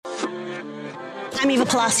I'm Eva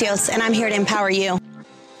Palacios, and I'm here to empower you.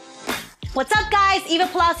 What's up, guys? Eva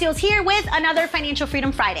Palacios here with another Financial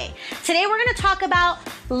Freedom Friday. Today, we're gonna talk about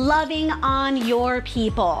loving on your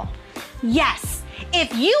people. Yes,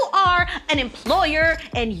 if you are an employer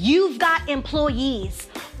and you've got employees,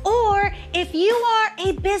 or if you are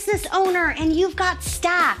a business owner and you've got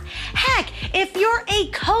staff, heck, if you're a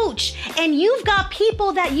coach and you've got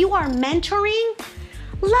people that you are mentoring,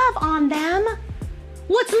 love on them.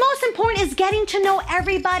 What's most important is getting to know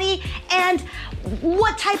everybody and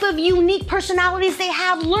what type of unique personalities they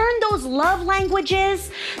have. Learn those love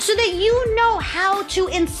languages so that you know how to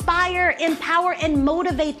inspire, empower, and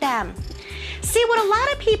motivate them. See, what a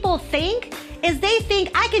lot of people think is they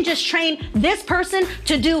think I can just train this person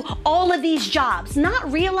to do all of these jobs,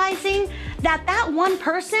 not realizing that that one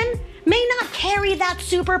person may not carry that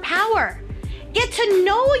superpower. Get to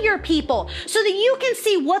know your people so that you can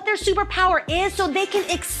see what their superpower is so they can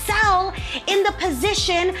excel in the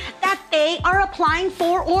position that they are applying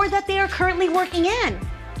for or that they are currently working in.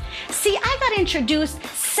 See, I got introduced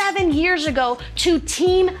 7 years ago to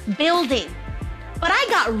team building, but I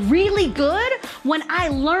got really good when I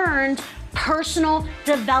learned personal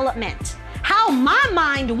development, how my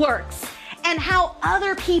mind works and how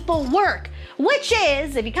other people work. Which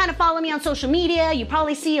is, if you kind of follow me on social media, you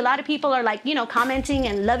probably see a lot of people are like, commenting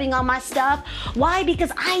and loving on my stuff. Why?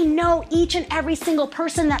 Because I know each and every single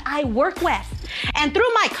person that I work with. And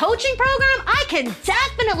through my coaching program, I can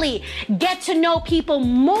definitely get to know people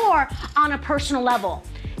more on a personal level.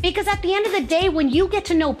 Because at the end of the day, when you get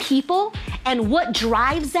to know people and what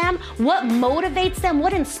drives them, what motivates them,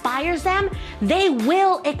 what inspires them, they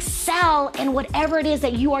will excel in whatever it is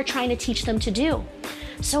that you are trying to teach them to do.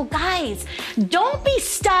 So guys, don't be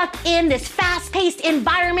stuck in this fast-paced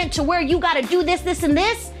environment to where you gotta do this, this, and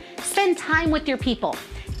this. Spend time with your people.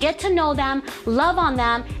 Get to know them, love on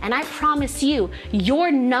them, and I promise you,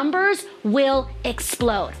 your numbers will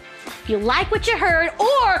explode. If you like what you heard,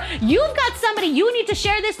 or you've got somebody you need to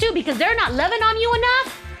share this to because they're not loving on you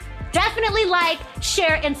enough, definitely like,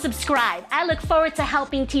 share, and subscribe. I look forward to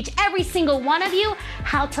helping teach every single one of you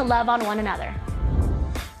how to love on one another.